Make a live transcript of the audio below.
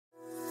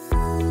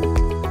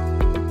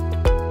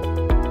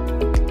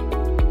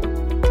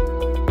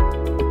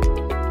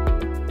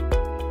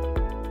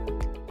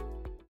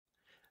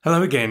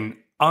Hello again.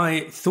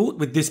 I thought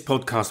with this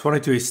podcast, what I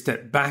do is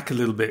step back a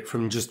little bit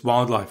from just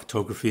wildlife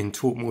photography and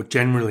talk more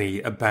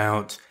generally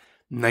about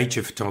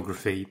nature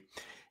photography.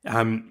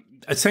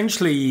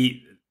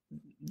 Essentially,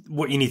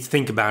 what you need to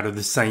think about are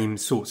the same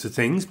sorts of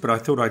things, but I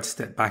thought I'd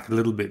step back a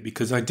little bit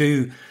because I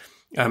do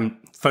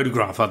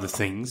photograph other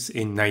things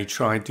in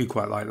nature. I do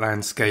quite like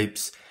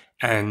landscapes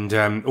and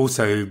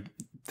also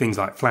things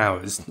like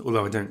flowers,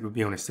 although to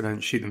be honest, I don't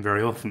shoot them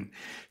very often.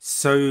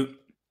 So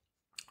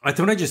I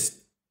thought I'd just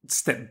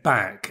step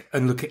back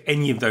and look at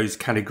any of those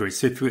categories.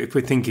 So if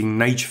we're thinking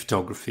nature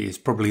photography is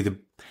probably the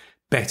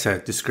better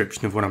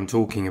description of what I'm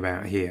talking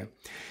about here.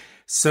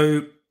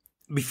 So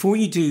before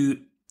you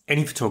do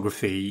any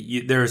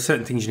photography, there are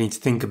certain things you need to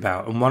think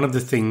about. And one of the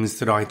things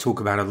that I talk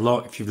about a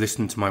lot, if you've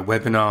listened to my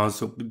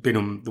webinars or been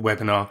on the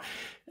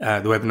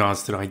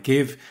webinars that I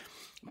give,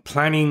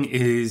 planning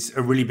is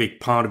a really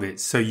big part of it.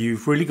 So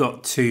you've really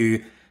got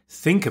to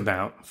think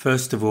about,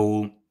 first of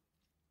all,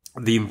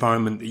 the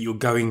environment that you're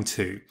going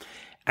to.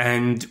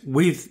 And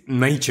with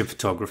nature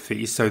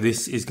photography, so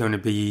this is going to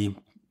be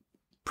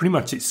pretty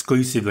much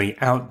exclusively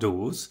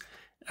outdoors.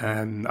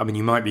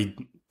 You might be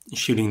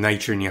shooting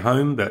nature in your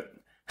home, but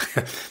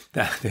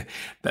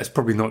that's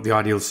probably not the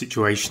ideal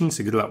situation.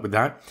 So good luck with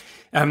that.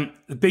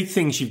 The big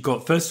things you've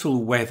got, first of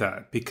all,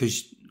 weather,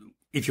 because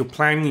if you're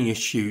planning a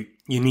shoot,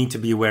 you need to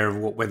be aware of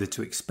what weather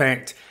to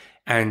expect.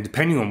 And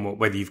depending on what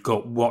weather you've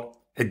got, what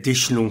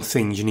additional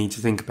things you need to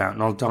think about.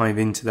 And I'll dive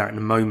into that in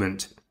a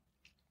moment.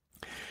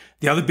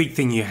 The other big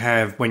thing you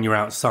have when you're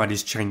outside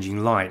is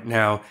changing light.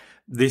 Now,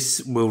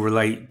 this will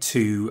relate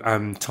to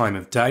time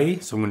of day.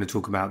 So I'm going to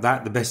talk about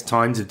that. The best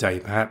times of day,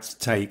 perhaps, to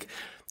take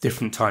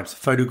different types of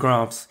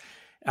photographs.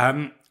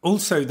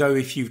 Also, though,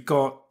 if you're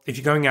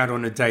going out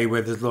on a day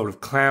where there's a lot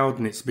of cloud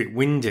and it's a bit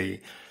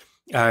windy,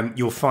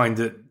 you'll find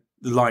that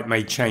the light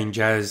may change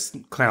as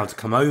clouds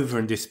come over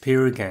and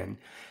disappear again.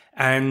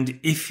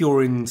 And if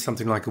you're in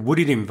something like a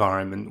wooded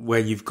environment where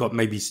you've got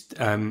maybe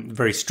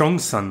very strong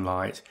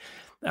sunlight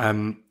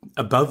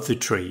above the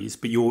trees,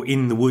 but you're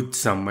in the woods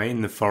somewhere,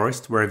 in the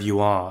forest, wherever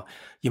you are,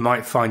 you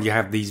might find you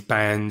have these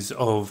bands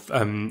of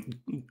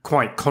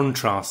quite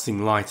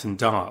contrasting light and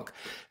dark.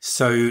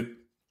 So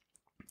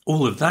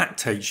all of that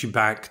takes you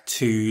back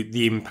to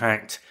the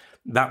impact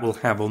that will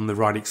have on the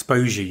right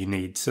exposure you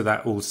need. So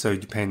that also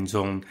depends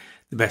on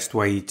the best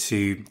way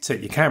to set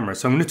your camera.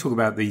 So I'm going to talk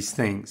about these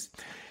things.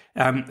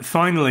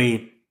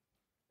 Finally,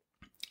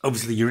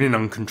 obviously you're in an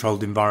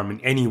uncontrolled environment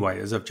anyway,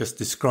 as I've just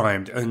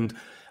described, and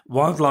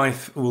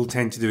wildlife will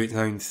tend to do its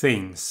own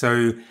thing.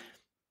 So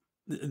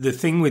the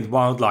thing with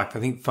wildlife,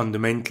 I think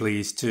fundamentally,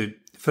 is to,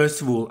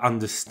 first of all,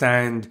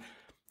 understand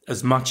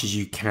as much as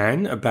you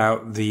can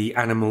about the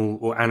animal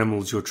or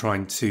animals you're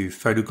trying to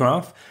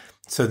photograph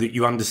so that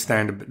you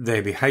understand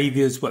their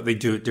behaviors, what they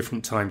do at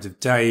different times of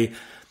day,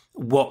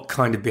 what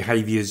kind of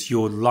behaviors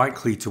you're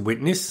likely to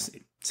witness,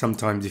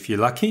 sometimes if you're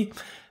lucky,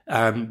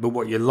 but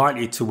what you're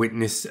likely to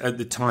witness at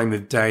the time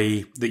of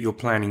day that you're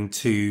planning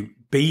to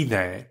be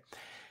there.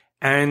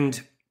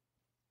 And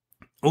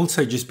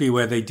also just be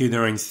aware they do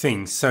their own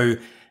thing. So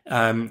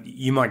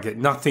you might get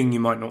nothing, you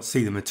might not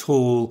see them at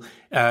all.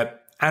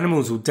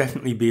 Animals will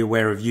definitely be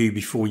aware of you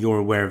before you're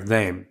aware of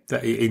them.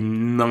 That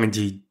in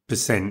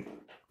 90%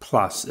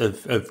 plus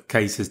of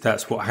cases,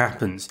 that's what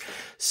happens.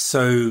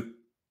 So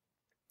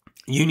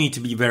you need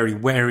to be very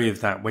wary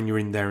of that when you're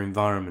in their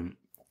environment.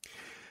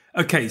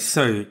 Okay,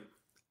 so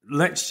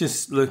let's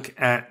just look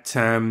at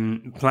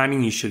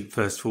planning your shoot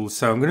first of all.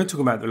 So I'm going to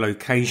talk about the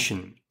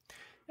location.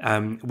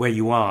 Where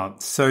you are.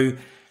 So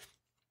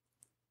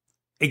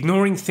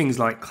ignoring things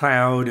like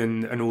cloud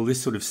and all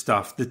this sort of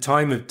stuff, the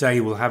time of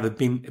day will have a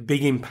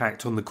big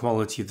impact on the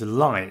quality of the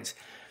light.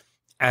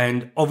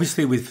 And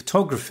obviously with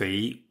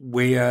photography,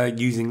 we are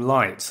using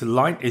light. So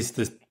light is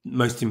the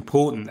most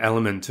important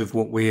element of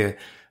what we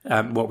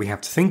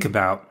have to think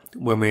about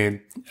when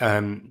we're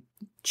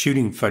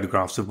shooting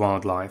photographs of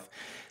wildlife.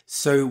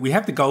 So we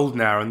have the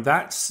golden hour, and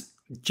that's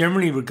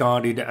generally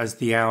regarded as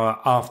the hour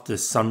after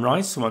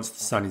sunrise, so once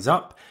the sun is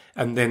up,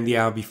 and then the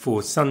hour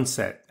before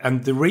sunset.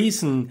 And the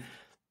reason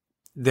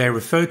they're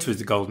referred to as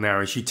the golden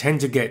hour is you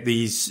tend to get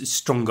these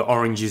stronger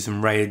oranges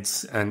and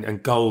reds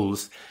and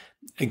golds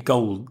in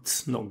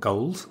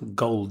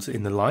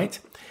the light.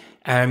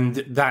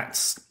 And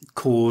that's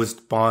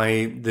caused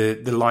by the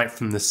light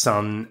from the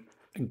sun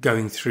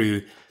going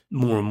through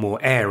more and more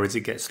air as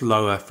it gets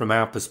lower from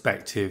our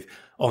perspective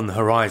on the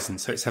horizon.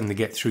 So it's having to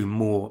get through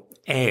more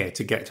air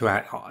to get to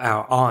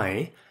our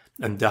eye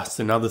and dust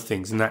and other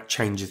things, and that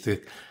changes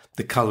the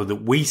color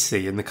that we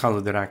see and the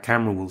color that our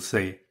camera will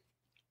see.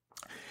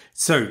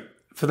 So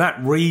for that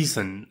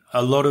reason,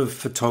 a lot of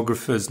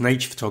photographers,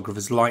 nature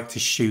photographers, like to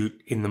shoot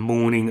in the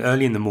morning,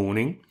 early in the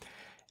morning,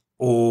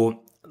 or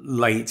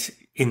late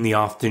in the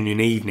afternoon,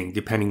 evening,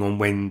 depending on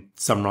when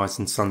sunrise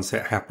and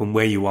sunset happen,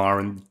 where you are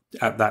and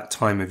at that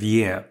time of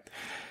year.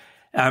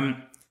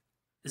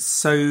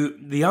 So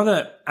the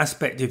other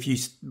aspect, if you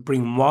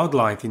bring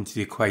wildlife into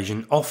the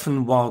equation,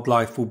 often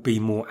wildlife will be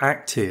more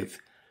active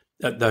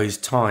at those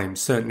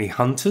times. Certainly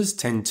hunters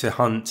tend to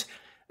hunt,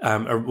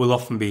 will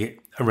often be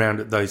around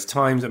at those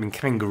times. I mean,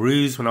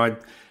 kangaroos, when I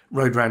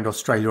rode around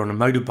Australia on a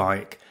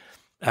motorbike,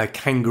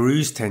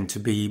 kangaroos tend to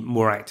be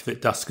more active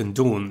at dusk and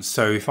dawn.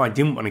 So if I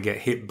didn't want to get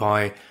hit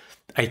by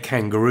a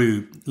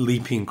kangaroo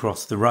leaping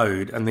across the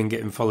road and then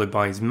getting followed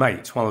by his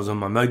mates while I was on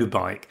my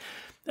motorbike,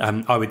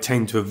 I would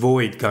tend to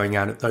avoid going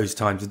out at those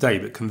times of day.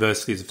 But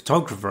conversely, as a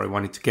photographer, I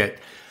wanted to get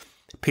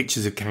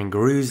pictures of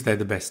kangaroos. They're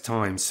the best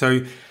times.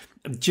 So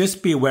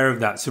just be aware of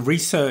that. So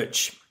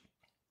research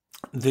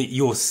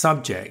your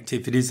subject,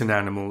 if it is an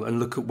animal, and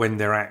look at when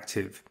they're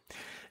active.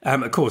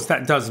 Of course,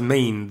 that does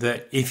mean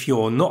that if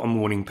you're not a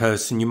morning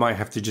person, you might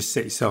have to just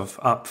set yourself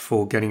up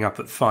for getting up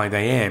at 5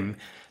 a.m.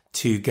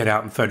 to get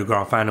out and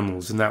photograph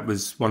animals. And that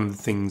was one of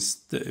the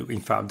things that,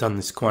 in fact, I've done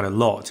this quite a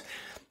lot,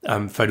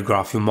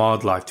 photographing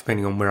wildlife,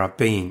 depending on where I've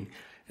been.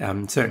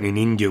 Certainly in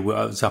India, where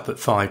I was up at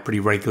 5 pretty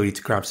regularly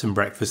to grab some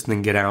breakfast and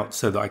then get out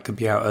so that I could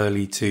be out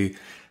early to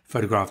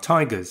photograph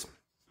tigers.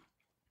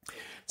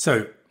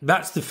 So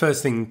that's the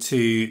first thing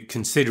to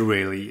consider,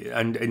 really.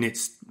 And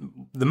it's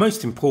the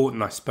most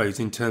important, I suppose,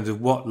 in terms of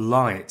what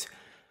light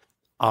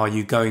are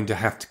you going to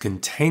have to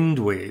contend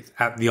with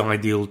at the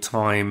ideal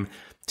time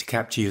to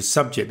capture your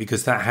subject,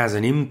 because that has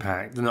an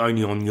impact not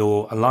only on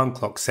your alarm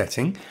clock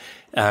setting,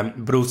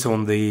 but also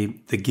on the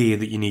gear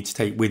that you need to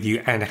take with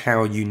you and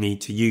how you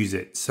need to use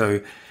it. So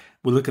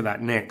we'll look at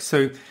that next.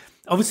 So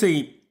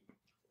obviously,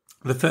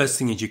 the first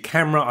thing is your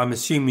camera. I'm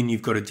assuming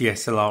you've got a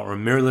DSLR or a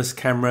mirrorless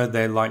camera.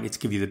 They're likely to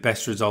give you the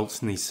best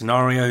results in these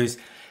scenarios.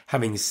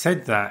 Having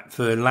said that,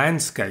 for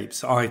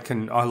landscapes,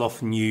 I'll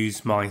often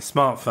use my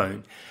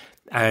smartphone,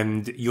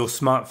 and your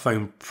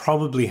smartphone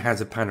probably has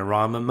a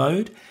panorama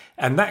mode,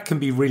 and that can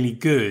be really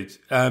good.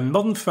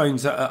 Modern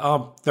phones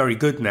are very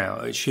good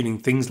now at shooting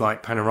things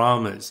like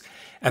panoramas,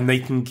 and they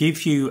can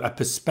give you a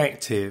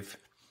perspective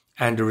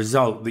and a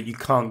result that you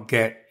can't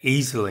get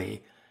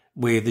easily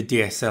with a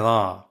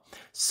DSLR.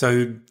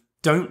 So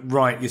don't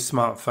write your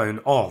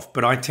smartphone off,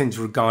 but I tend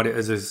to regard it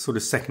as a sort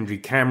of secondary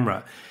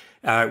camera,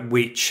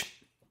 which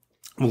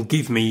will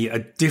give me a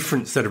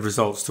different set of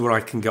results to what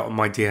I can get on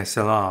my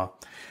DSLR.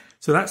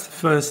 So that's the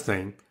first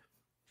thing.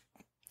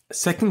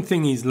 Second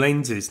thing is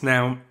lenses.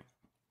 Now,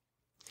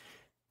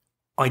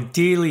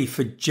 ideally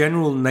for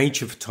general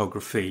nature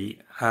photography,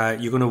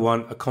 you're going to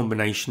want a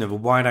combination of a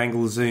wide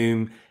angle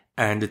zoom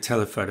and a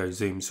telephoto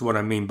zoom. So what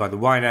I mean by the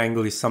wide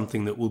angle is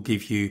something that will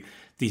give you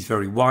these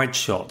very wide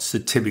shots. So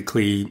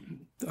typically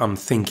I'm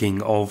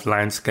thinking of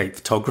landscape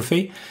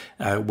photography,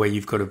 where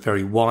you've got a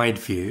very wide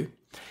view,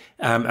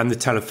 and the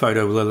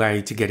telephoto will allow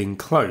you to get in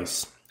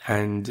close.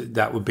 And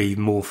that would be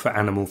more for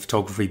animal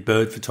photography,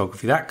 bird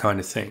photography, that kind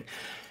of thing.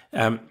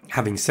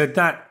 Having said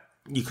that,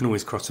 you can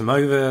always cross them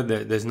over.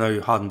 There's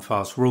no hard and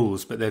fast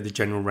rules, but they're the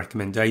general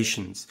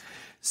recommendations.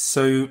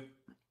 So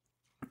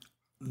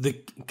the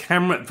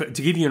camera,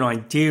 to give you an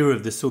idea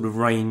of the sort of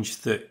range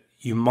that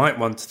you might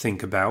want to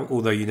think about,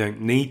 although you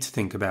don't need to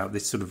think about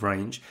this sort of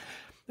range,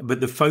 but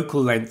the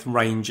focal length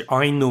range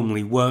I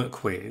normally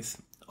work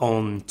with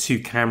on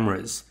two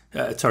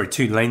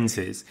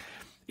lenses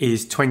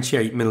is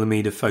 28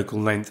 millimeter focal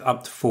length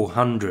up to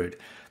 400.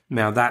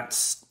 Now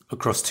that's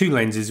across two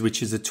lenses,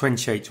 which is a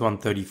 28 to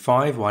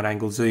 135 wide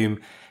angle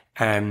zoom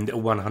and a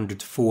 100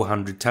 to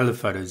 400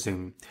 telephoto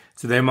zoom.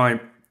 So they're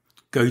my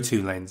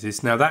go-to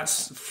lenses. Now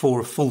that's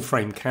for a full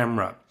frame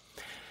camera.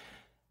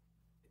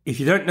 If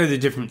you don't know the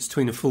difference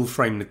between a full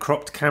frame and a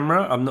cropped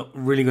camera, I'm not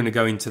really going to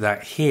go into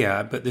that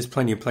here, but there's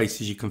plenty of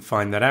places you can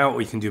find that out,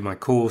 or you can do my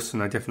course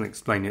and I definitely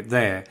explain it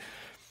there.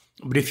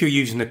 But if you're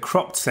using a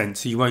cropped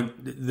sensor, you won't,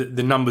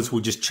 the numbers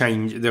will just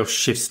change. They'll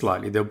shift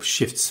slightly. They'll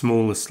shift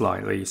smaller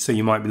slightly. So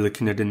you might be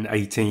looking at an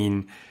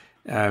 18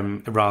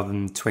 rather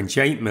than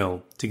 28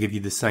 mil to give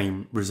you the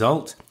same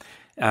result.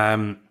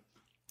 You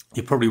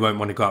probably won't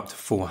want to go up to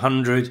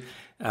 400.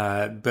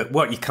 But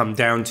what you come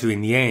down to in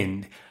the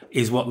end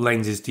is what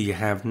lenses do you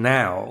have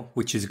now,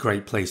 which is a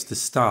great place to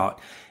start.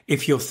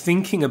 If you're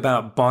thinking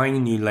about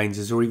buying new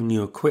lenses or even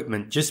new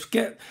equipment, just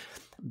make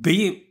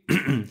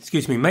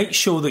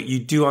sure that you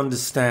do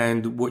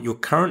understand what your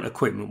current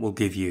equipment will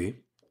give you,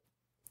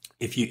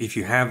 if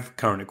you have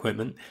current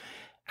equipment,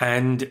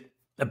 and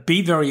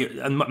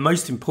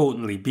most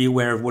importantly, be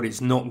aware of what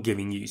it's not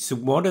giving you. So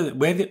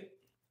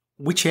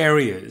which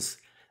areas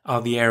are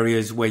the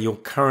areas where your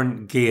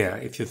current gear,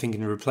 if you're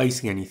thinking of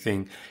replacing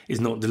anything, is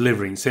not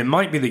delivering. So it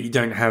might be that you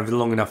don't have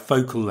long enough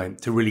focal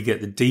length to really get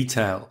the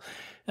detail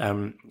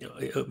in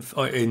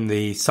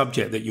the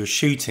subject that you're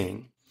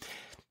shooting.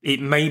 It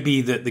may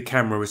be that the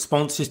camera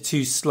response is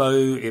too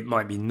slow. It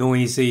might be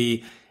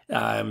noisy.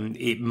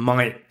 It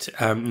might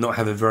not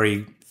have a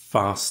very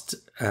fast,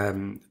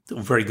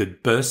 very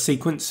good burst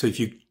sequence. So if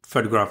you're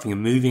photographing a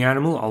moving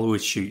animal, I'll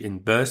always shoot in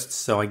bursts.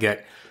 So I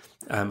get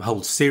a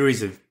whole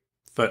series of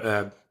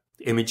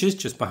images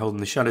just by holding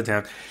the shutter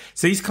down.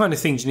 So these kind of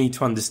things you need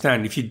to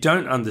understand. If you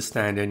don't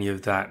understand any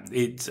of that,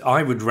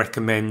 I would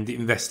recommend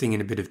investing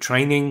in a bit of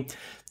training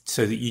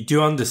so that you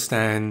do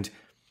understand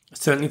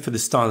certainly for the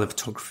style of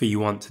photography you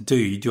want to do,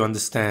 you do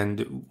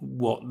understand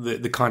what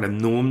the kind of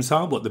norms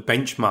are, what the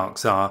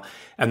benchmarks are,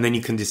 and then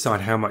you can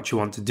decide how much you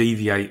want to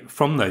deviate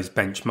from those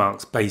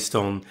benchmarks based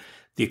on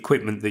the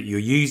equipment that you're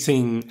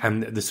using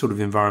and the sort of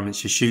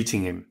environments you're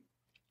shooting in.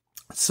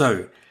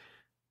 So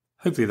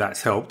hopefully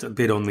that's helped a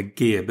bit on the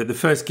gear. But the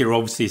first gear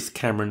obviously is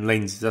camera and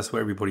lenses. That's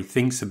what everybody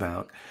thinks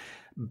about.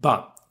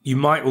 But you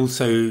might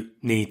also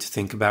need to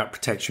think about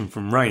protection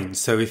from rain.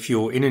 So if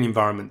you're in an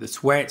environment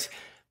that's wet,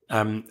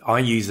 I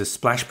use a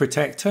splash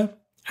protector,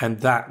 and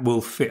that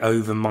will fit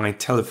over my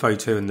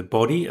telephoto and the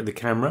body of the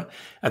camera,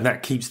 and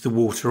that keeps the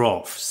water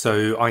off.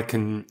 So I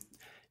can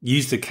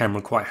use the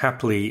camera quite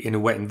happily in a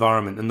wet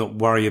environment and not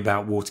worry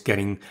about water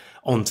getting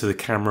onto the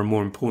camera,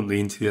 more importantly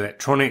into the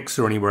electronics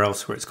or anywhere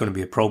else where it's going to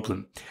be a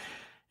problem.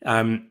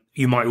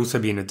 You might also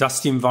be in a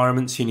dusty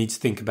environment, so you need to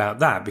think about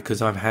that,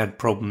 because I've had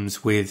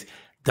problems with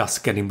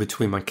dust getting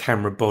between my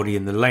camera body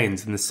and the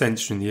lens, and the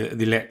sensor and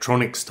the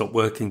electronics stop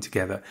working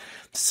together.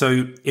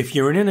 So if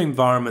you're in an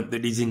environment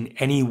that is in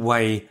any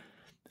way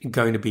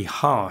going to be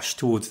harsh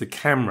towards the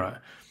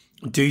camera,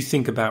 do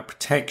think about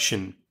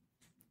protection.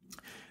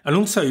 And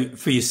also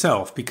for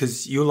yourself,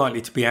 because you're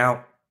likely to be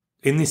out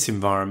in this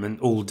environment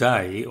all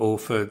day, or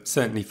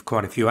certainly for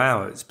quite a few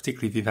hours,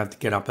 particularly if you've had to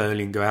get up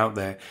early and go out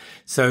there.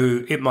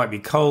 So it might be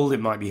cold,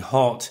 it might be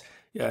hot,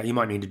 you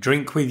might need a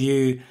drink with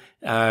you,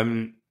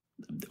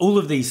 all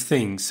of these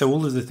things. So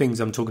all of the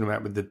things I'm talking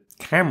about with the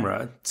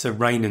camera, so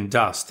rain and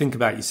dust, think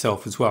about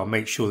yourself as well.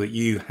 Make sure that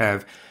you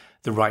have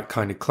the right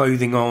kind of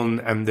clothing on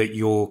and that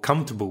you're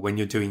comfortable when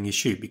you're doing your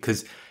shoot,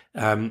 because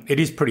it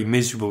is pretty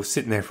miserable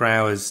sitting there for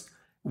hours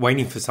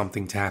waiting for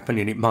something to happen,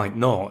 and it might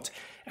not.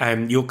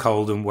 And you're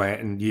cold and wet,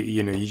 and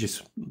you're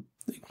just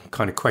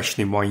kind of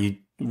questioning why you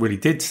really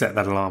did set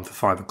that alarm for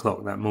 5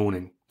 o'clock that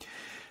morning.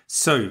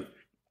 So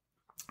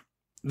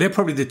they're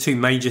probably the two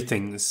major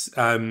things: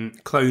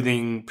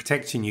 clothing,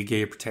 protecting your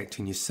gear,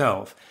 protecting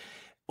yourself.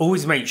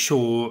 Always make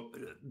sure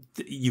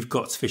that you've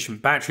got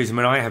sufficient batteries. I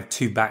mean, I have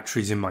 2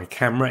 batteries in my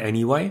camera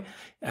anyway,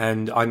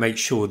 and I make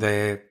sure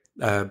they're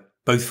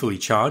both fully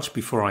charged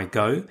before I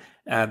go.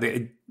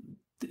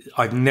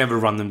 I've never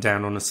run them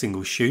down on a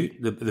single shoot,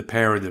 the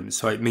pair of them,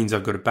 so it means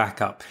I've got a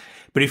backup.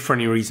 But if for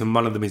any reason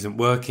one of them isn't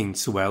working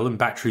so well, and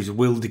batteries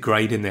will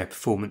degrade in their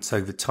performance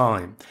over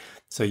time,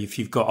 so if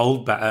you've got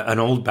an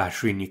old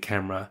battery in your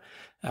camera,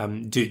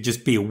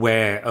 just be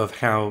aware of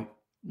how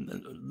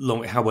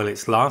well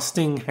it's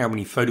lasting, how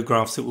many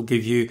photographs it will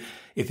give you.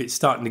 If it's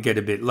starting to get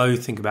a bit low,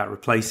 think about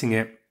replacing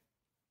it.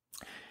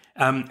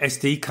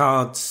 SD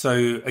cards.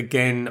 So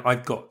again,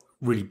 I've got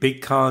really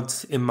big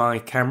cards in my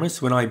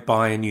cameras. When I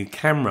buy a new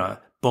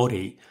camera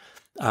body,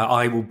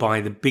 I will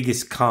buy the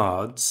biggest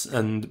cards,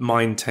 and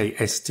mine take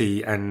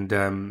SD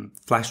and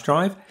flash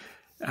drive,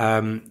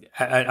 and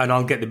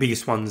I'll get the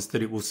biggest ones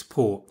that it will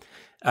support.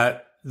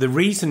 The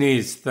reason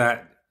is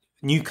that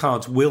new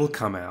cards will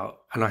come out,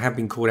 and I have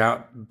been caught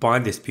out by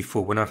this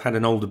before. When I've had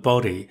an older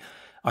body,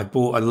 I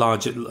bought a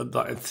larger,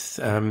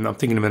 I'm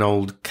thinking of an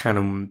old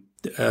Canon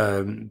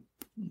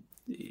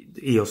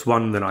EOS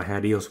 1 that I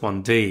had, EOS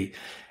 1D,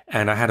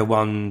 and I had a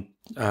 1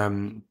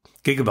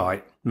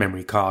 gigabyte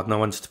memory card, and I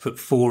wanted to put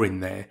 4 in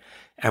there.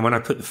 And when I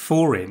put the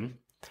 4 in,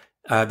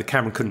 the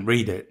camera couldn't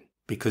read it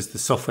because the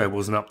software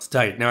wasn't up to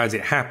date. Now, as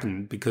it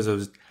happened, because I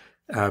was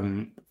a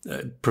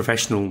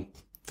professional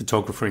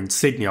photographer in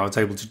Sydney, I was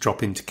able to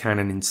drop into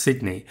Canon in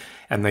Sydney,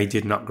 and they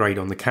did an upgrade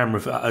on the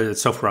camera, a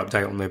software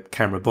update on the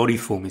camera body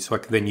for me, so I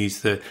could then use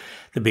the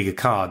bigger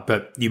card.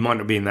 But you might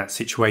not be in that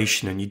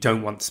situation, and you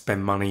don't want to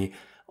spend money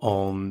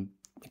on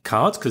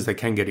cards because they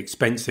can get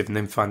expensive and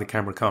then find the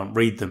camera can't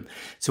read them.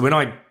 So when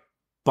I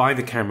buy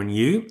the camera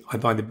new, I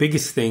buy the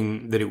biggest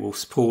thing that it will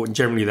support, and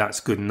generally that's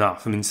good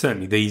enough. I mean,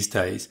 certainly these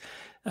days,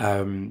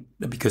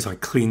 because I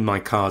clean my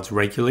cards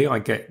regularly,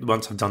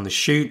 once I've done the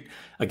shoot,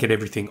 I get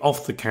everything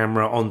off the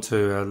camera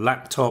onto a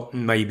laptop,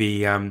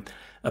 maybe a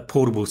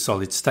portable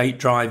solid state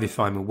drive if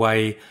I'm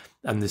away,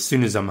 and as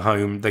soon as I'm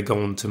home, they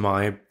go onto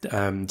my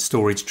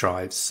storage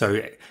drives.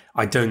 So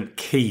I don't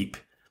keep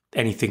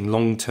anything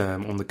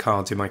long-term on the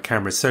cards in my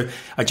camera. So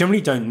I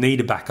generally don't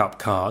need a backup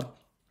card,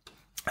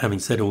 having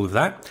said all of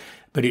that,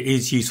 but it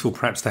is useful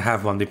perhaps to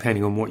have one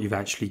depending on what you've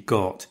actually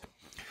got.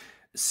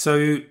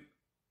 So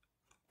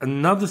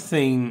another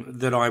thing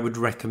that I would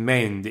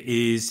recommend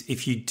is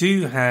if you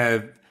do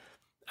have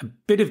a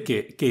bit of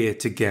gear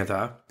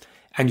together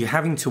and you're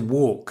having to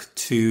walk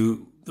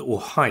to or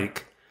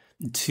hike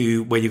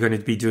to where you're going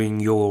to be doing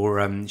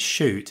your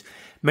shoot,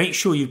 make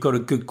sure you've got a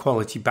good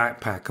quality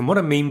backpack. And what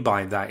I mean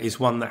by that is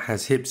one that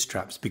has hip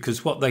straps,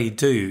 because what they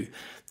do,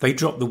 they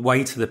drop the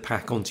weight of the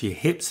pack onto your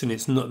hips, and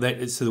it's not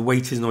that, so the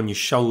weight isn't on your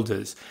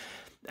shoulders.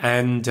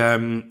 And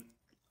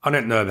I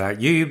don't know about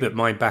you, but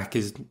my back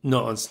is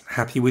not as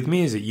happy with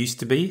me as it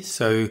used to be.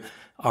 So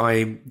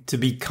to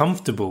be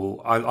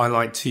comfortable, I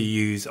like to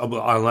use,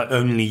 I'll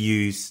only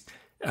use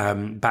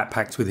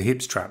backpacks with a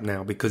hip strap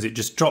now, because it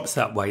just drops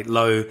that weight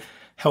low,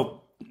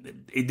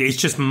 it's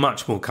just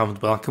much more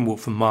comfortable. I can walk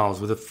for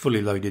miles with a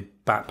fully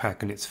loaded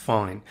backpack and it's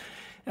fine.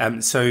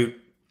 So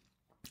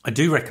I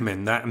do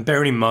recommend that. And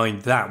bearing in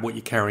mind that what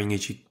you're carrying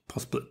is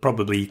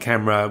probably your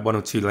camera, one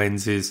or two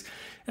lenses,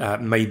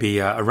 maybe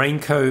a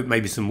raincoat,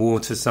 maybe some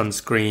water,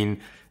 sunscreen,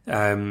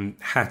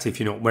 hat if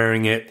you're not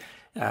wearing it,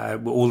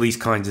 all these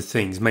kinds of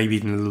things, maybe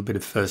even a little bit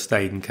of first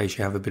aid in case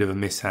you have a bit of a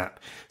mishap.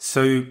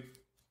 So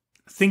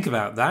think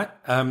about that.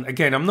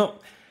 Again, I'm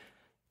not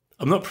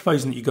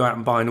proposing that you go out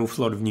and buy an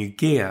awful lot of new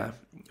gear,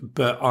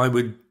 but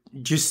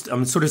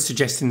I'm sort of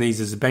suggesting these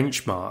as a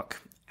benchmark.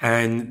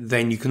 And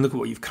then you can look at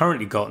what you've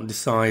currently got and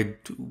decide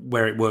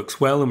where it works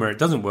well and where it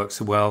doesn't work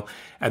so well,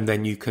 and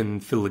then you can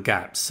fill the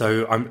gaps.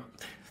 So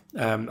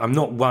I'm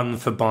not one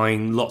for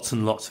buying lots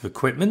and lots of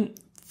equipment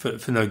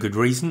for no good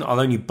reason.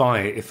 I'll only buy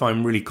it if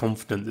I'm really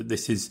confident that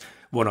this is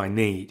what I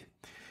need.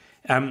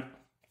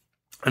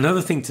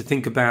 Another thing to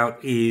think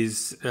about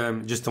is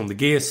just on the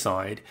gear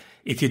side,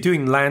 if you're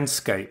doing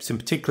landscapes, and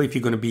particularly if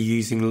you're going to be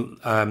using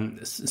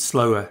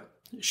slower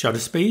shutter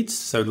speeds,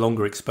 so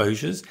longer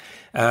exposures,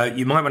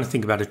 you might want to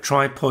think about a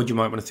tripod, you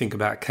might want to think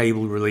about a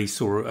cable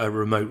release or a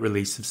remote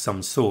release of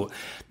some sort.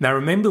 Now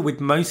remember, with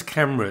most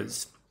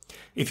cameras,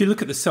 if you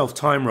look at the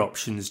self-timer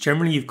options,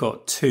 generally you've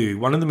got two.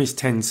 One of them is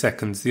 10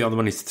 seconds, the other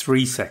one is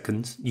 3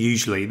 seconds,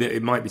 usually.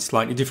 It might be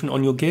slightly different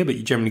on your gear, but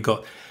you generally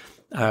got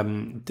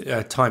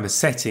timer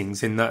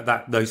settings in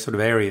those sort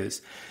of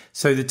areas.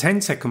 So the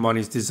 10-second one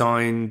is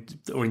designed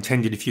or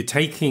intended if you're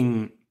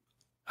taking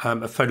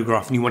a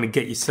photograph and you want to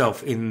get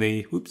yourself in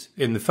the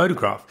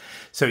photograph.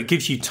 So it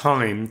gives you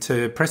time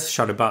to press the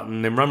shutter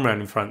button, then run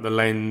around in front of the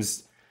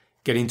lens,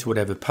 get into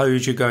whatever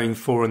pose you're going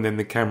for, and then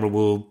the camera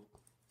will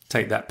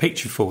take that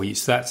picture for you.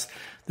 So that's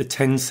the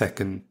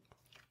 10-second.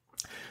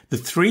 The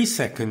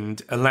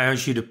 3-second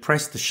allows you to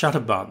press the shutter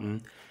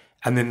button,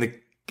 and then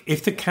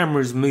if the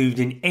camera is moved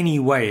in any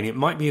way, and it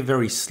might be a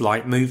very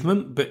slight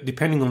movement, but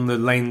depending on the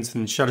lens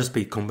and shutter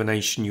speed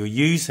combination you're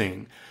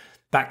using,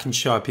 that can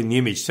show up in the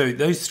image. So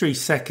those 3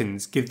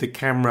 seconds give the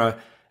camera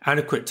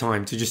adequate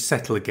time to just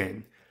settle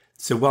again.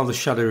 So while the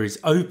shutter is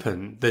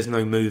open, there's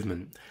no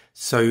movement.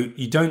 So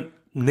you don't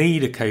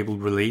need a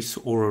cabled release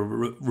or a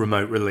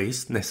remote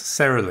release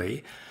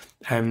necessarily,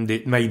 and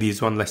it maybe is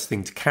one less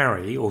thing to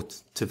carry or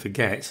to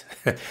forget.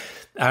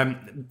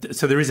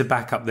 So there is a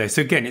backup there.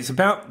 So again, it's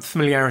about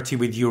familiarity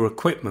with your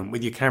equipment,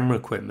 with your camera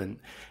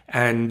equipment,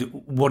 and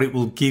what it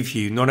will give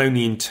you, not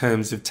only in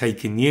terms of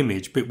taking the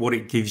image, but what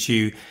it gives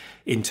you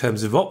in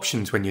terms of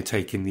options when you're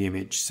taking the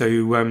image. So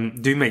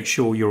do make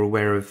sure you're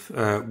aware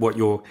of what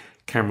your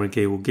camera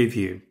gear will give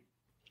you.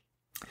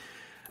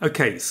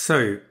 Okay,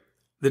 so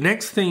the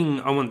next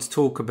thing I want to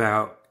talk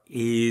about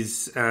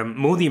is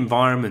more the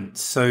environment.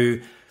 So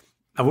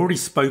I've already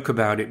spoke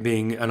about it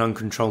being an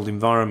uncontrolled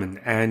environment,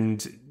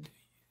 and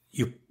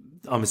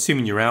I'm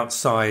assuming you're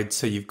outside,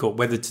 so you've got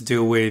weather to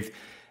deal with,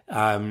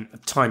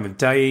 time of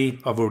day.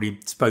 I've already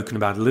spoken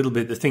about a little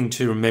bit. The thing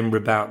to remember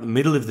about the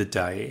middle of the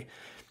day,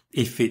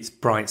 if it's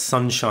bright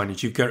sunshine,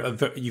 is you've got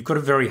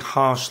a very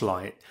harsh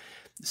light.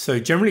 So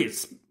generally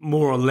it's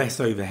more or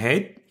less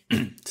overhead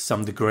to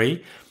some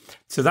degree.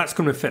 So that's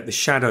going to affect the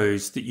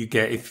shadows that you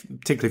get,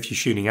 particularly if you're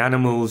shooting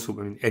animals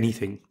or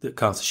anything that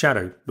casts a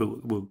shadow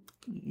will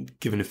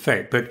give an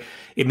effect. But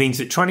it means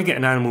that trying to get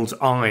an animal's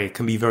eye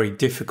can be very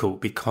difficult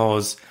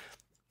because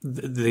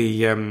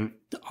the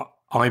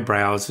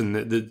eyebrows and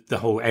the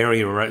whole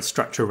area or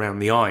structure around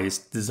the eye is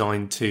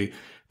designed to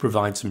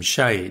provide some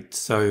shade.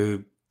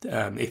 So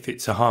if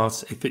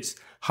it's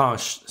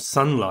harsh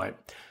sunlight,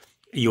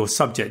 your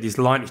subject is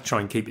likely to try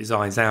and keep his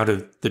eyes out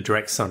of the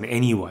direct sun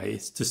anyway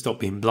to stop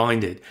being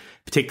blinded,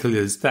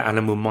 particularly as the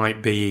animal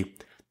might be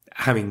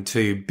having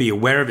to be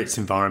aware of its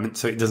environment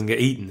so it doesn't get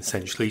eaten,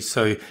 essentially.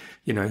 So,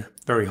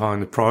 very high on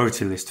the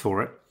priority list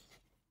for it.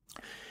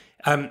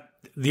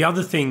 The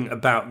other thing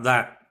about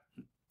that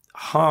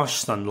harsh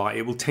sunlight,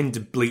 it will tend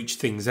to bleach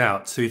things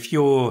out. So if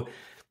you're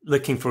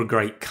looking for a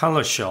great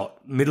color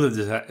shot, middle of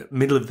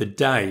the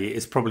day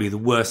is probably the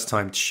worst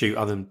time to shoot,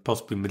 other than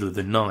possibly middle of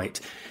the night.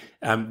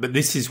 But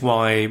this is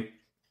why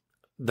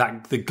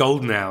the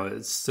golden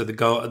hours, so the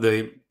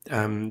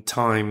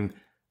time,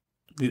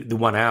 the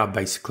 1 hour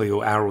basically,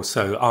 or hour or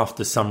so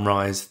after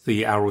sunrise,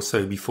 the hour or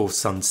so before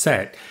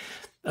sunset,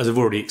 as I've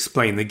already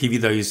explained, they give you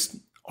those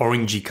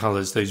orangey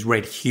colors, those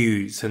red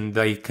hues, and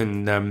they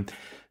can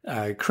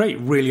create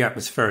really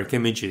atmospheric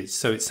images.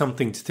 So it's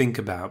something to think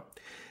about.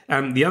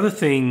 The other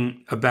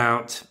thing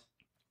about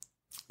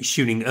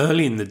shooting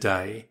early in the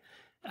day,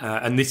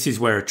 and this is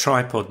where a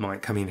tripod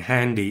might come in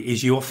handy,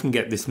 is you often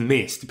get this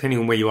mist, depending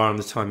on where you are on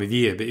the time of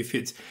year. But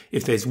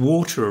if there's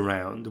water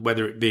around,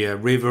 whether it be a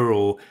river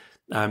or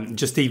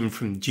just even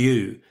from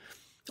dew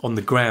on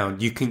the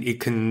ground, it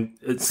can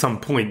at some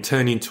point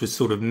turn into a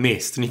sort of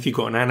mist. And if you've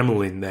got an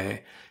animal in there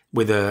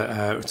with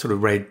a sort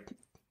of red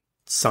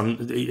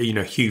sun,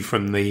 hue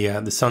from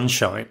the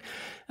sunshine,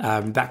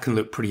 that can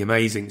look pretty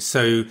amazing.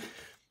 So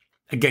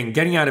again,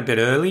 getting out of bed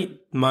early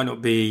might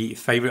not be your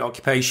favorite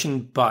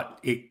occupation, but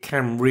it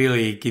can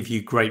really give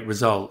you great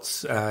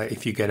results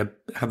if you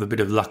have a bit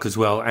of luck as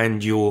well,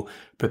 and you're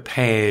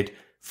prepared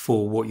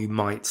for what you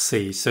might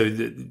see. So,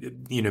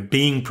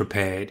 being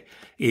prepared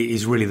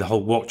is really the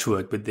whole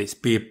watchword with this.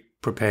 Be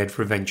prepared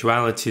for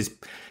eventualities.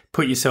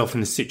 Put yourself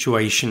in a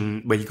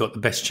situation where you've got the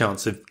best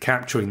chance of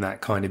capturing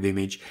that kind of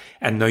image,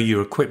 and know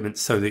your equipment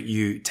so that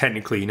you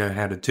technically know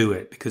how to do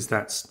it, because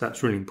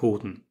that's really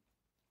important.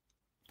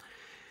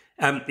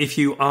 If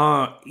you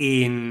are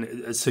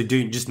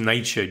doing just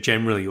nature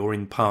generally, or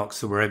in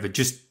parks or wherever,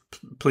 just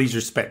please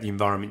respect the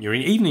environment you're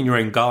in, even in your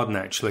own garden,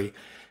 actually.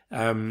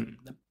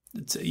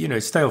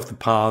 Stay off the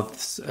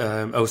paths.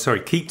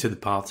 Keep to the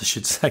paths, I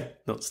should say,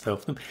 not stay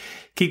off them.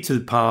 Keep to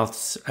the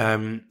paths,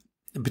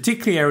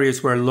 particularly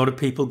areas where a lot of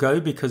people go,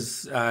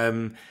 because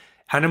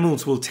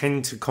animals will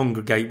tend to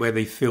congregate where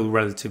they feel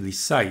relatively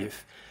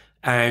safe.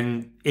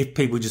 And if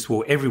people just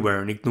walk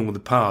everywhere and ignore the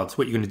paths,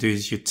 what you're going to do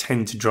is you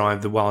tend to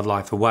drive the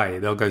wildlife away.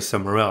 They'll go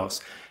somewhere else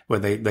where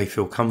they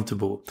feel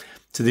comfortable.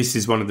 So this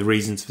is one of the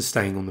reasons for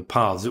staying on the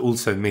paths. It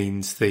also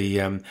means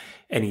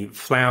any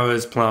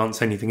flowers,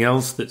 plants, anything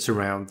else that's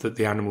around that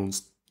the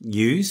animals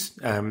use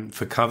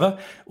for cover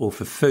or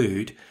for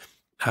food,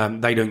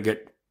 they don't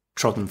get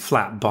trodden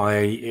flat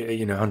by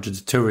hundreds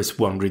of tourists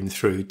wandering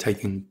through,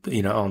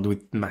 armed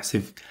with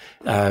massive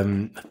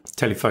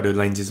telephoto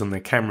lenses on their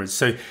cameras.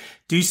 So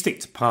do stick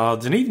to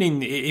paths, and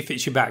even if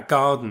it's your back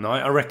garden,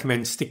 I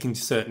recommend sticking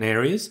to certain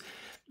areas.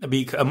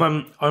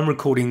 I'm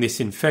recording this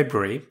in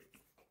February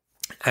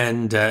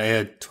and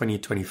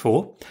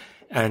 2024,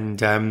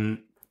 and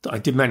I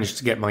did manage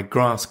to get my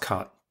grass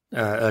cut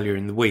earlier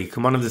in the week.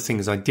 And one of the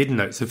things I did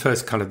note, it's the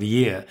first cut of the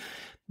year,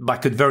 but I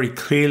could very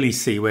clearly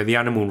see where the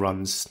animal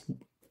runs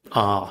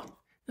are.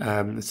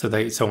 So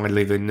I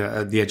live in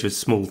the edge of a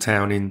small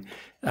town in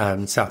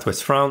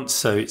southwest France,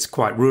 so it's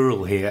quite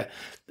rural here,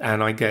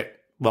 and I get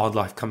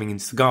wildlife coming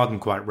into the garden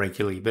quite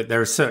regularly. But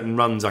there are certain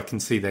runs I can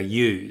see they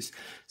use,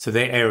 so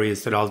they're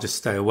areas that I'll just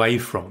stay away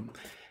from.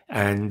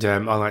 And I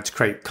like to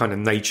create kind of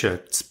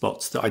nature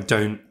spots that I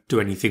don't do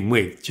anything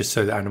with, just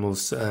so that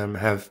animals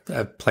have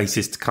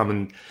places to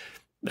come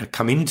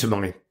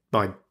into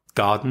my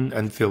garden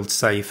and feel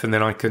safe, and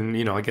then I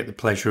can, I get the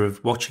pleasure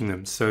of watching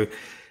them. So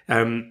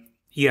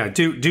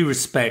do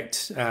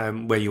respect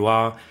where you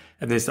are.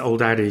 And there's the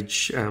old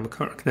adage, I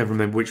can never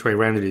remember which way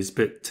around it is,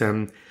 but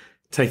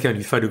take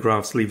only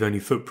photographs, leave only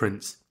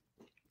footprints.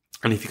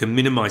 And if you can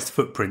minimize the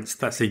footprints,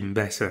 that's even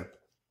better.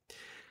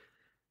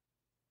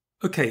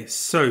 Okay,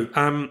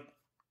 so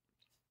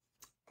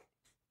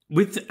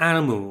with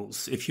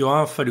animals, if you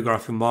are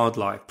photographing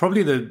wildlife,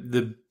 probably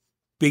the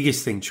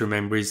biggest thing to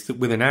remember is that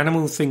with an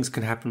animal, things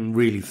can happen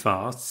really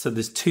fast. So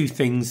there's two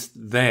things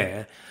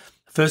there.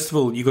 First of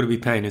all, you've got to be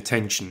paying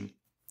attention.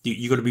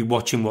 You've got to be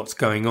watching what's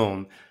going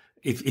on.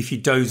 If you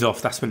doze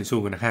off, that's when it's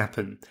all going to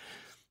happen.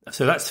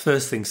 So that's the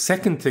first thing.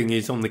 Second thing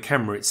is on the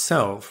camera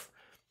itself,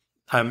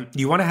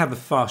 you want to have a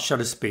fast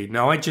shutter speed.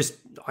 Now,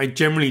 I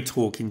generally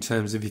talk in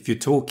terms of if you're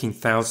talking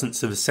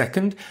thousandths of a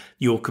second,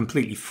 you're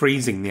completely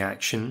freezing the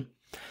action.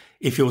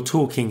 If you're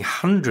talking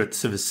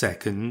hundredths of a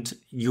second,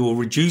 you're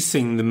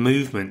reducing the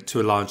movement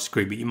to a large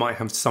degree, but you might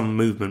have some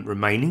movement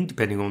remaining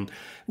depending on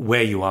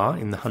where you are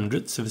in the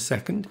hundredths of a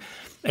second.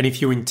 And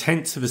if you're in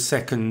tenths of a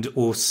second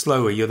or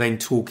slower, you're then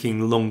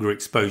talking longer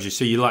exposure.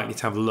 So you're likely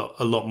to have a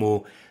lot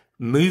more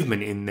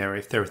movement in there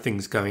if there are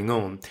things going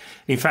on.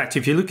 In fact,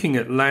 if you're looking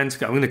at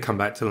landscape, I'm going to come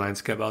back to the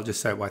landscape, but I'll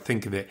just say what I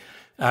think of it.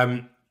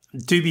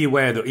 Do be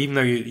aware that even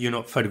though you're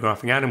not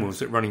photographing animals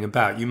that are running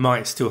about, you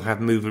might still have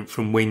movement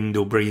from wind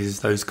or breezes,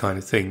 those kind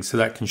of things. So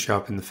that can show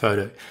up in the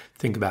photo.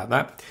 Think about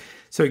that.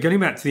 So getting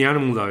back to the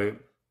animal though,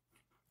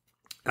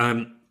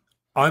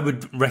 I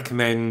would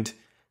recommend,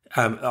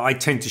 I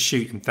tend to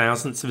shoot in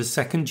thousandths of a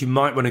second. You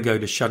might want to go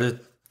to shutter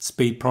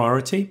speed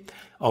priority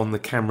on the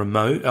camera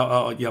mode,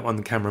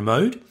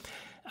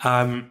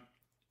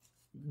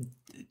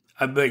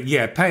 But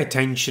yeah, pay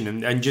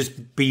attention and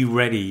just be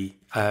ready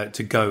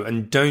to go,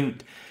 and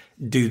don't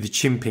do the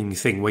chimping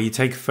thing where you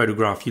take a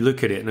photograph, you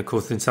look at it, and of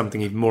course then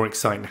something even more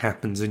exciting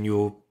happens and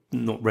you're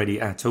not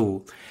ready at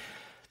all.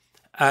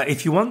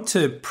 If you want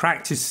to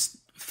practice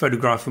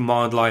photographing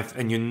wildlife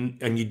and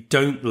you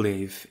don't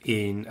live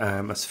in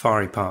a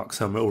safari park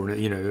somewhere, or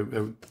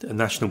a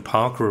national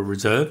park or a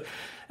reserve,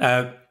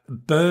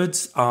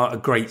 birds are a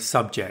great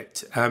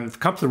subject for a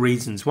couple of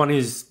reasons. One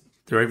is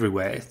they're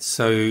everywhere,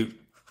 so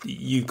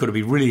you've got to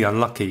be really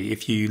unlucky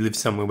if you live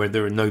somewhere where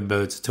there are no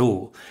birds at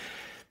all.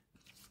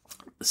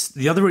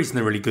 The other reason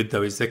they're really good,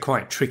 though, is they're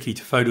quite tricky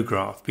to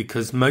photograph,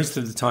 because most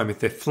of the time, if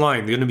they're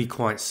flying, they're going to be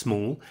quite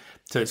small.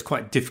 So it's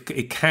quite difficult.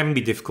 It can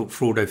be difficult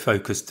for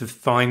autofocus to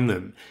find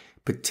them,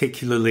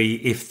 particularly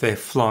if they're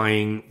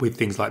flying with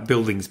things like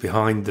buildings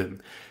behind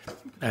them.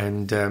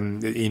 And,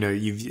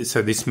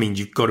 so this means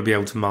you've got to be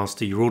able to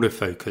master your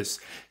autofocus.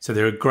 So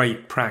they're a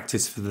great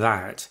practice for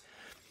that.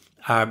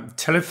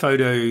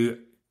 Telephoto,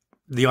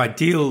 the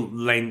ideal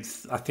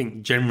length, I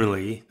think,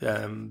 generally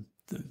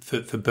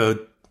for bird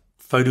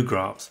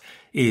photographs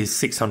is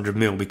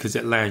 600mm, because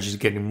it allows you to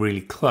get in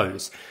really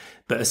close.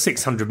 But a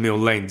 600mm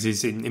lens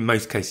is, in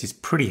most cases,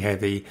 pretty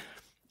heavy.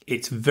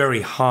 It's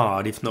very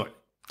hard, if not,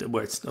 I'm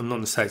not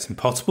going to say it's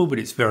impossible, but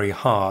it's very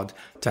hard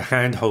to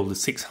handhold a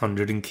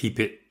 600 and keep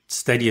it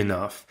steady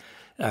enough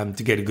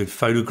to get a good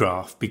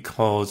photograph,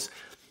 because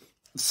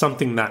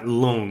something that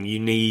long, you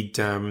need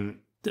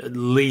at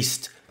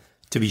least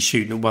to be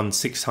shooting at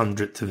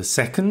 1/600th of a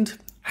second,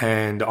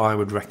 and I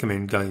would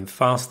recommend going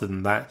faster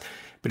than that.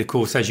 But of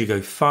course, as you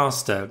go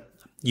faster,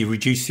 you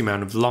reduce the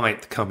amount of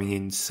light coming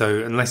in.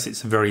 So unless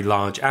it's a very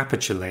large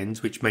aperture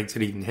lens, which makes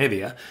it even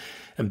heavier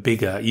and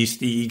bigger,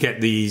 you get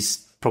these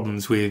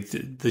problems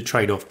with the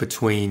trade-off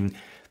between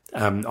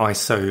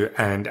ISO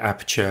and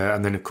aperture.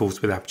 And then, of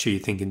course, with aperture, you're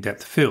thinking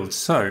depth of field.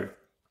 So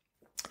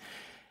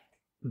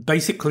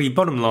basically,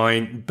 bottom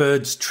line,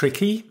 bird's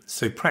tricky.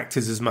 So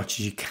practice as much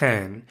as you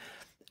can.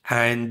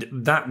 And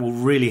that will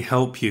really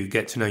help you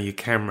get to know your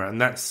camera.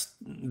 And that's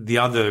the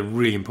other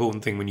really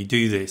important thing when you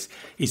do this,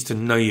 is to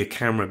know your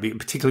camera,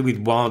 particularly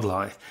with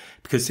wildlife.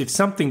 Because if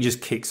something just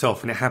kicks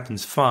off and it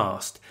happens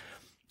fast,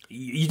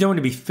 you don't want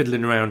to be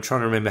fiddling around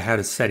trying to remember how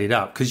to set it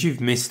up, because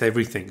you've missed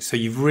everything. So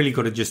you've really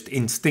got to just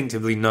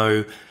instinctively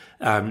know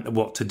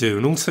what to do.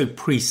 And also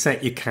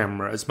preset your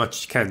camera as much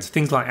as you can. So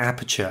things like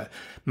aperture,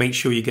 make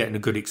sure you're getting a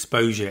good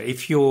exposure.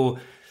 If you're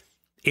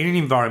in an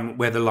environment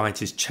where the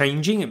light is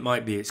changing, it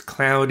might be it's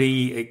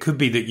cloudy. It could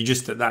be that you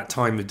just at that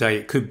time of day,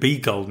 it could be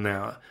golden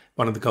hour,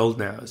 one of the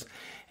golden hours.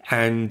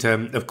 And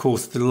of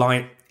course, the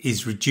light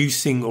is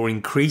reducing or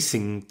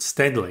increasing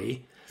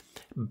steadily,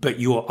 but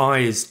your eye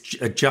is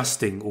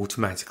adjusting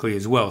automatically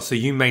as well. So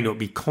you may not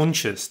be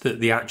conscious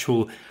that the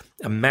actual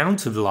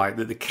amount of light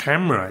that the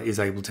camera is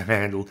able to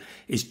handle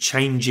is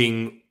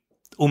changing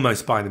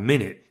almost by the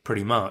minute,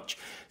 pretty much.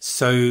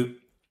 So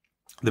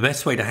the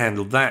best way to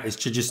handle that is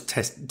to just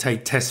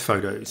take test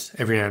photos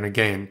every now and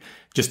again,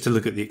 just to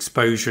look at the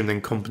exposure and then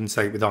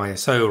compensate with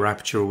ISO or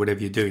aperture or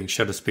whatever you're doing,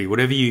 shutter speed,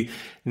 whatever you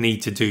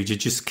need to do to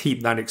just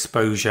keep that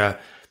exposure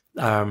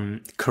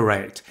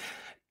correct.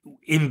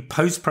 In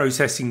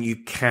post-processing, you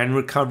can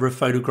recover a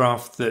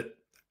photograph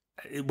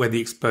where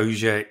the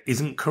exposure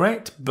isn't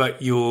correct,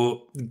 but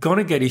you're going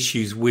to get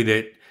issues with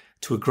it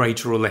to a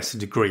greater or lesser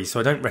degree. So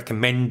I don't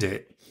recommend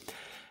it.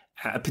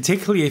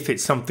 Particularly if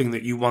it's something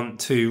that you want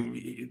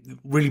to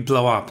really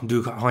blow up and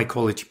do a high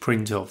quality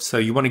print of. So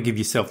you want to give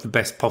yourself the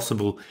best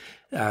possible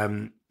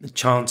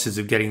chances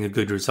of getting a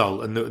good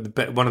result. And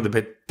one of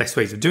the best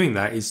ways of doing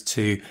that is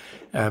to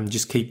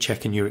just keep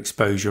checking your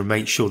exposure and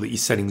make sure that your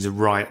settings are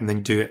right, and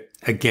then do it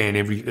again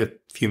a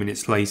few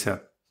minutes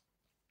later.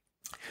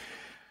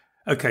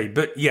 Okay,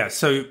 but yeah,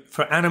 so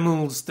for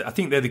animals, I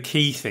think they're the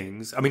key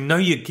things. I mean, know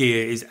your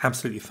gear is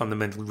absolutely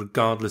fundamental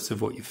regardless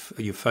of what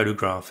you're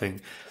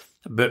photographing.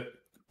 But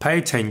pay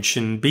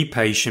attention, be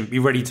patient, be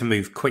ready to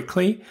move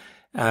quickly.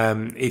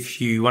 If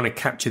you want to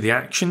capture the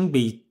action,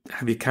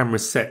 have your camera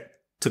set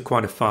to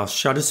quite a fast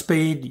shutter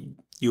speed.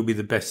 You'll be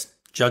the best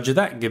judge of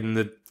that, given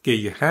the gear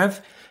you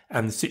have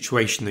and the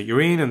situation that you're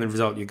in and the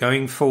result you're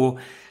going for.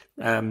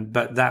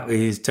 But that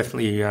is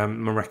definitely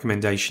my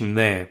recommendation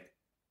there.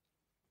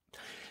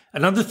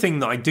 Another thing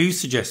that I do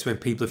suggest when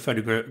people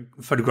are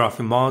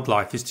photographing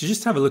wildlife is to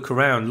just have a look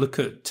around, look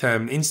at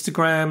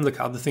Instagram, look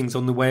at other things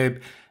on the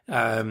web,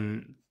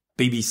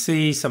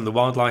 BBC, some of the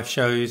wildlife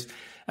shows,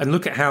 and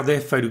look at how they're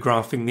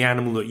photographing the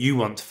animal that you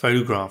want to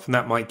photograph. And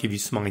that might give you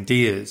some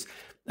ideas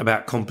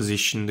about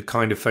composition, the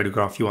kind of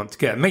photograph you want to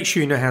get. And make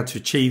sure you know how to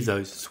achieve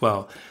those as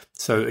well.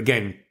 So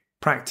again,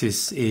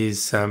 practice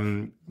is a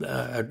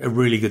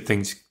really good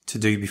thing to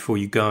do before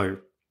you go.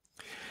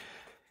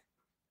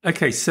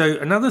 Okay, so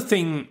another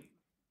thing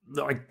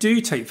that I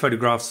do take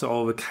photographs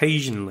of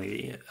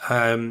occasionally,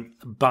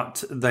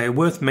 but they're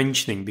worth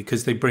mentioning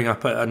because they bring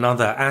up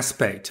another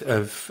aspect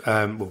of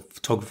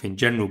photography in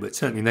general, but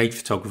certainly nature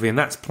photography, and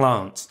that's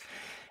plants.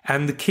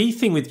 And the key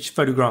thing with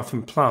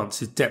photographing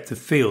plants is depth of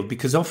field,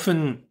 because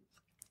often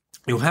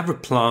you'll have a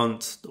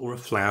plant or a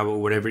flower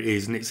or whatever it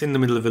is, and it's in the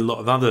middle of a lot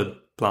of other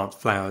plant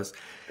flowers.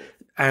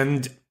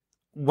 And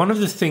one of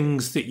the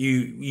things that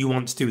you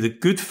want to do with a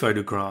good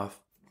photograph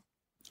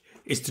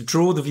is to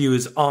draw the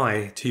viewer's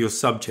eye to your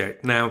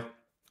subject. Now,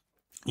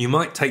 you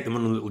might take them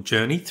on a little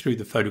journey through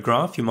the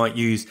photograph. You might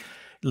use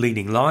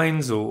leading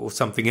lines or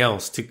something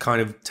else to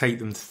kind of take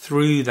them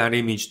through that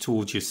image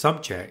towards your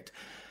subject.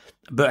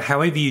 But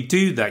however you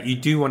do that, you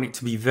do want it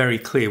to be very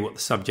clear what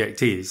the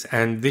subject is.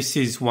 And this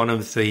is one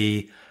of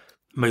the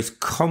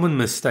most common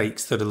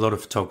mistakes that a lot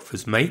of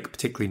photographers make,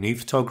 particularly new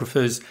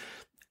photographers.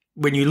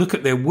 When you look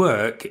at their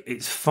work,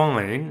 it's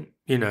fine,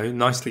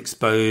 nicely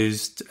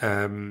exposed,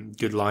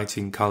 good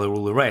lighting, color,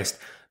 all the rest,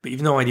 but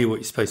you've no idea what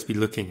you're supposed to be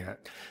looking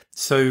at.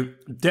 So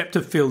depth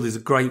of field is a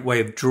great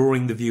way of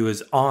drawing the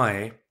viewer's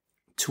eye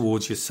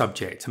towards your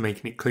subject, to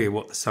making it clear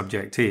what the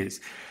subject is.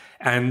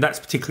 And that's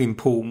particularly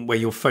important where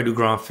you're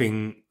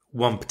photographing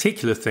one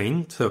particular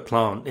thing, so a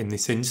plant in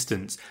this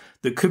instance,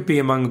 that could be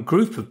among a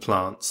group of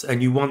plants,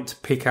 and you want to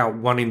pick out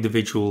one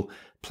individual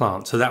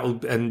plant. So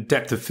and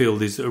depth of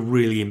field is a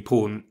really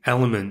important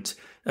element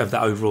of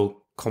the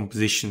overall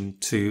composition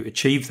to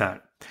achieve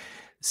that.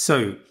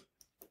 So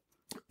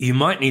you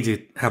might need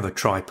to have a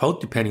tripod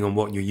depending on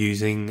what you're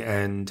using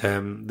and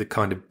the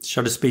kind of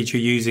shutter speed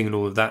you're using and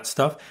all of that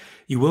stuff.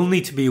 You will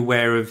need to be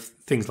aware of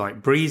things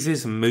like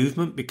breezes and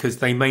movement, because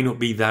they may not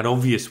be that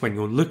obvious when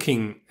you're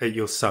looking at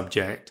your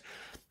subject.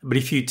 But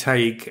if you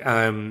take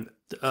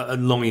a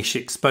longish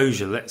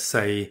exposure, let's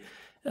say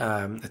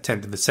a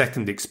tenth of a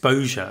second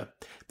exposure,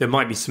 there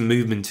might be some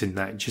movement in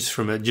that, just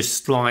from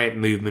just slight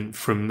movement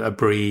from a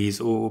breeze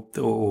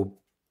or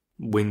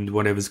wind,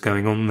 whatever's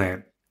going on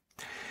there.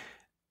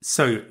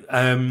 So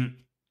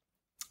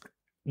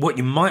what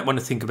you might want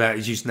to think about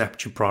is using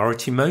aperture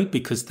priority mode,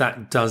 because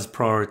that does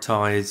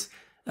prioritize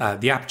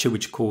the aperture,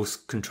 which of course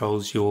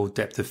controls your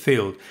depth of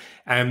field.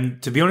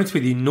 And to be honest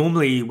with you,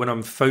 normally when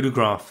I'm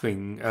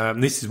photographing,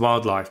 this is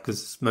wildlife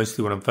because it's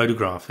mostly what I'm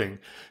photographing,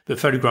 but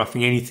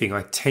photographing anything,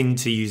 I tend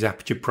to use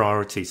aperture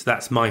priority. So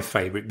that's my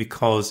favorite,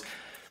 because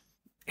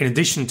in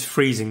addition to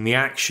freezing the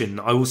action,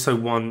 I also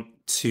want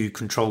to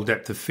control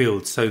depth of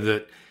field so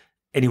that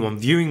anyone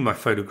viewing my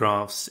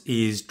photographs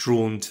is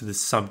drawn to the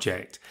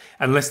subject,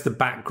 unless the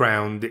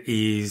background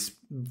is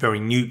very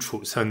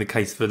neutral. So in the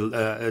case of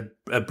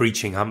a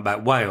breaching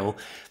humpback whale,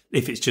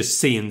 if it's just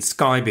sea and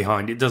sky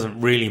behind, it doesn't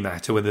really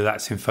matter whether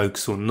that's in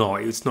focus or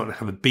not. It's not going to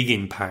have a big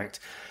impact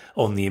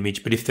on the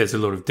image. But if there's a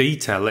lot of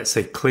detail, let's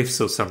say cliffs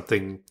or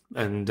something,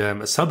 and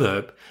a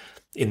suburb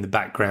in the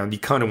background, you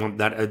kind of want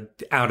that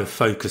out of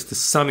focus to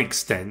some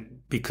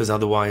extent, because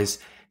otherwise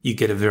you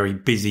get a very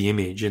busy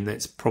image, and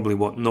that's probably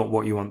not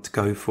what you want to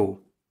go for.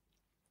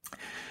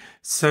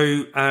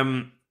 So,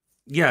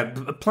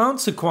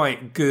 plants are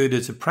quite good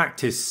as a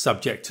practice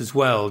subject as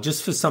well,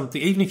 just for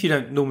something, even if you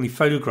don't normally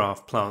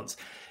photograph plants,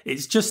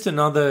 it's just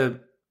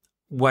another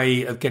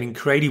way of getting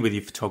creative with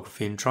your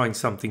photography and trying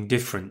something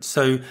different.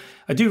 So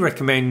I do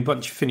recommend,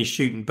 once you finish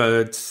shooting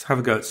birds, have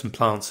a go at some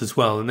plants as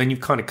well. And then you've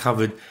kind of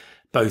covered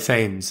both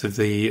ends of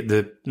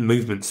the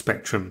movement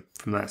spectrum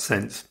from that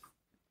sense.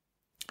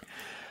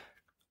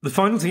 The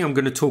final thing I'm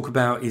going to talk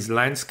about is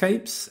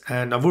landscapes.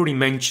 And I've already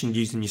mentioned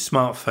using your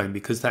smartphone,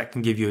 because that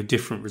can give you a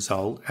different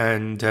result.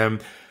 And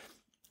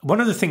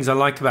one of the things I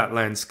like about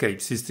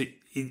landscapes is that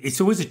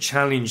it's always a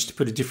challenge to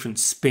put a different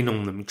spin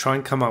on them. Try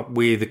and come up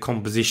with a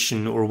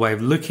composition or a way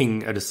of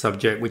looking at a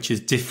subject which is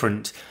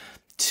different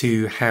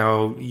to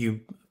how you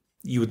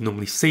would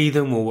normally see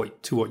them, or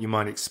what you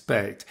might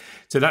expect.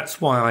 So that's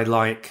why I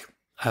like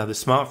the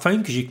smartphone,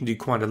 because you can do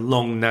quite a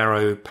long,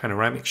 narrow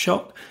panoramic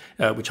shot,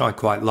 which I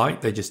quite like.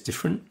 They're just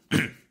different.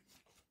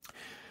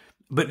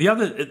 But the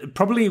other,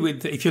 probably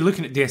if you're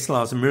looking at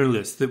DSLRs and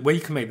mirrorless, that where you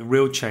can make the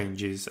real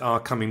changes are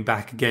coming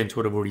back again to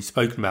what I've already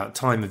spoken about,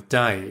 time of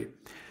day,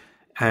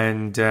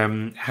 and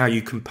how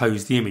you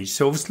compose the image.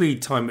 So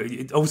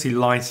obviously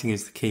lighting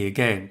is the key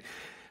again.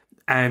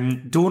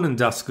 And dawn and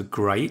dusk are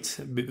great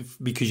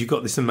because you've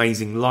got this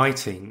amazing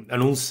lighting,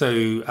 and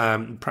also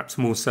perhaps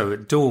more so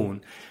at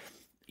dawn,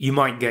 you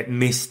might get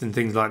mist and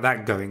things like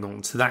that going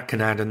on. So that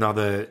can add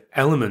another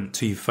element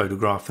to your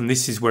photograph. And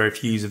this is where,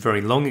 if you use a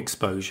very long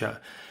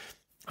exposure,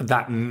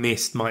 that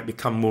mist might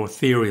become more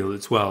ethereal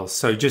as well.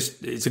 So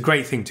it's a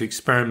great thing to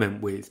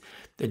experiment with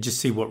and just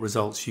see what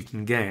results you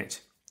can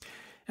get.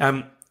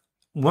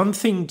 One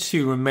thing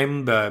to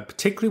remember,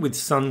 particularly with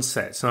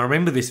sunsets, and I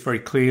remember this very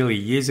clearly,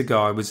 years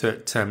ago I was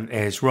at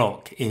Ayers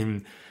Rock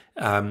in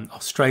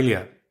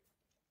Australia,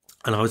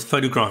 and I was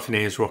photographing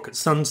Ayers Rock at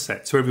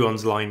sunset. So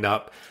everyone's lined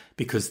up,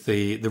 because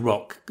the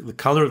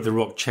colour of the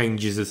rock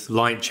changes as the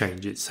light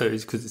changes. So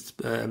it's because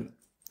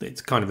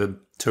it's kind of a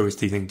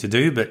touristy thing to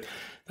do, but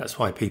that's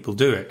why people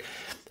do it.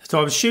 So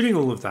I was shooting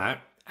all of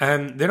that,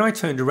 and then I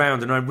turned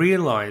around and I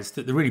realised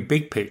that the really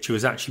big picture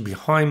was actually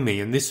behind me,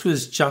 and this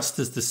was just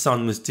as the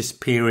sun was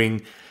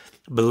disappearing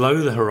below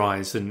the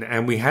horizon,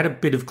 and we had a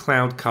bit of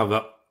cloud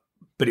cover,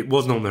 but it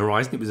wasn't on the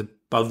horizon, it was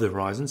above the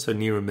horizon, so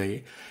nearer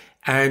me,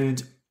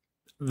 and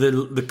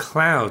the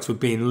clouds were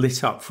being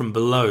lit up from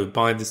below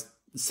by the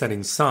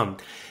setting sun.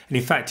 And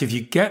in fact, if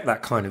you get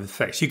that kind of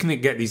effect, you can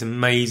get these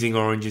amazing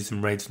oranges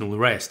and reds and all the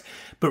rest.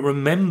 But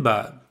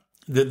remember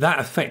that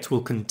effect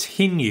will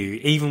continue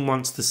even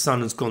once the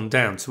sun has gone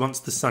down. So once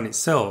the sun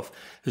itself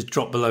has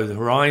dropped below the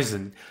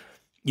horizon,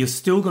 you're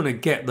still going to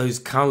get those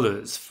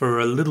colors for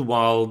a little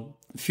while,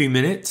 a few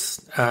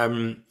minutes,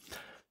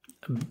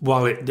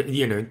 while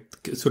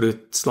it, sort of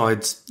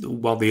slides,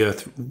 while the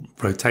earth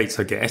rotates,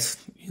 I guess,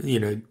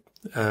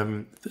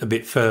 a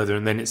bit further,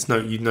 and then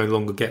you no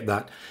longer get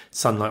that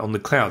sunlight on the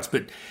clouds.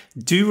 But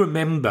do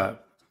remember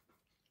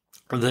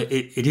that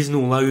it isn't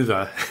all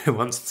over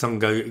once the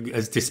sun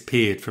has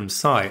disappeared from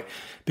sight,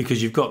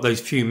 because you've got those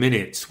few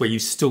minutes where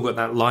you've still got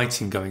that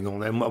lighting going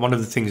on. And one of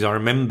the things I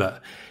remember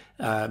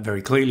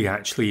very clearly,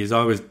 actually, is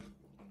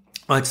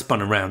I'd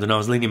spun around and I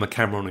was leaning my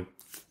camera on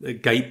a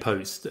gate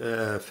post,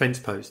 fence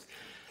post,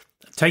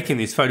 taking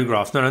these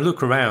photographs. And I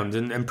look around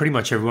and pretty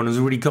much everyone has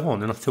already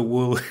gone. And I thought,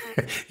 well,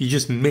 you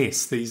just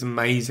missed these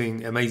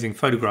amazing, amazing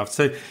photographs.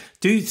 So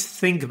do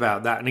think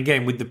about that. And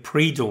again, with the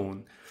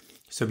pre-dawn,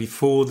 so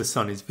before the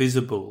sun is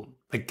visible,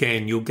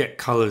 again, you'll get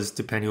colours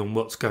depending on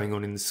what's going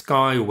on in the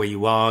sky or where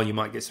you are. You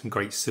might get some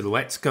great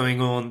silhouettes going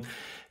on.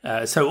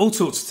 So all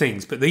sorts of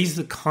things. But these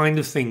are the kind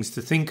of things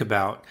to think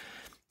about,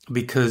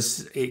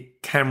 because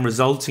it can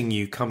result in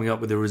you coming up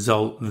with a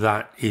result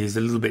that is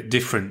a little bit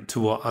different to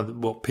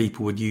what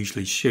people would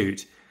usually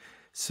shoot.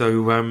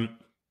 So,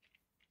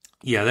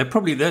 they're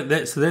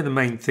the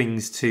main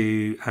things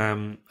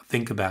to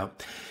think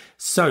about.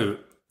 So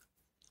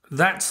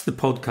that's the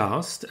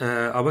podcast.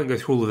 I won't go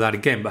through all of that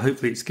again, but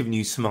hopefully it's given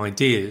you some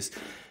ideas.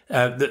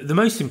 The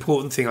most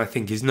important thing, I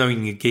think, is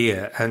knowing your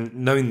gear and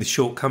knowing the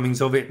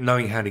shortcomings of it,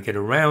 knowing how to get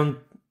around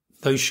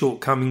those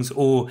shortcomings,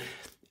 or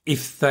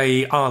if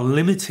they are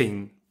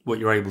limiting what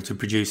you're able to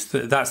produce,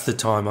 that's the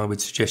time I would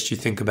suggest you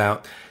think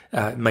about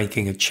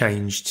making a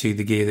change to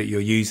the gear that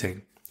you're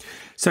using.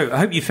 So I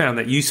hope you found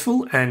that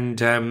useful, and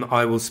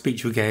I will speak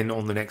to you again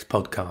on the next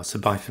podcast. So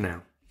bye for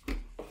now.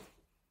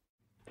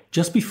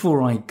 Just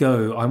before I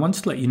go, I want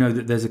to let you know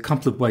that there's a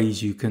couple of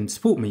ways you can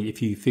support me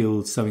if you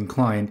feel so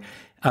inclined.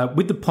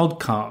 With the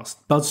podcast,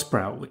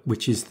 Buzzsprout,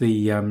 which is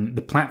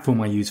the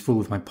platform I use for all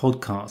of my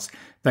podcasts,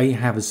 they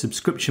have a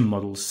subscription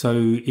model.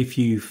 So if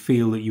you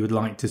feel that you would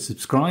like to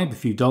subscribe, a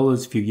few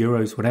dollars, a few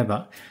euros,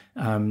 whatever,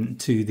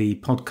 to the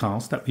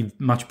podcast, that'd be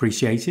much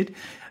appreciated.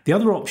 The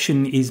other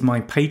option is my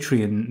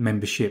Patreon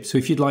membership. So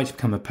if you'd like to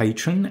become a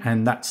patron,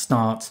 and that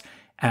starts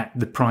at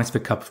the price of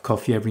a cup of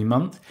coffee every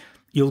month,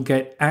 you'll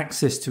get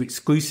access to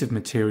exclusive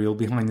material,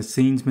 behind the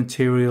scenes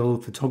material,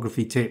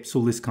 photography tips,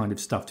 all this kind of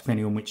stuff,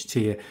 depending on which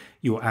tier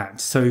you're at.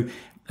 So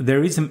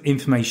there is some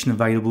information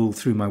available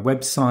through my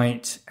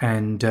website,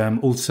 and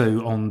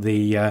also on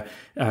the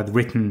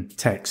written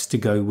text to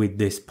go with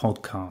this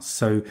podcast.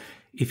 So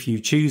if you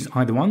choose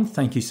either one,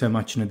 thank you so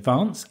much in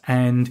advance.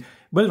 And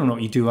whether or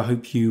not you do, I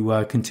hope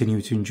you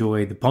continue to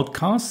enjoy the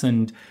podcasts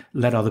and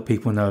let other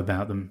people know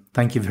about them.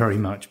 Thank you very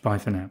much. Bye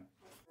for now.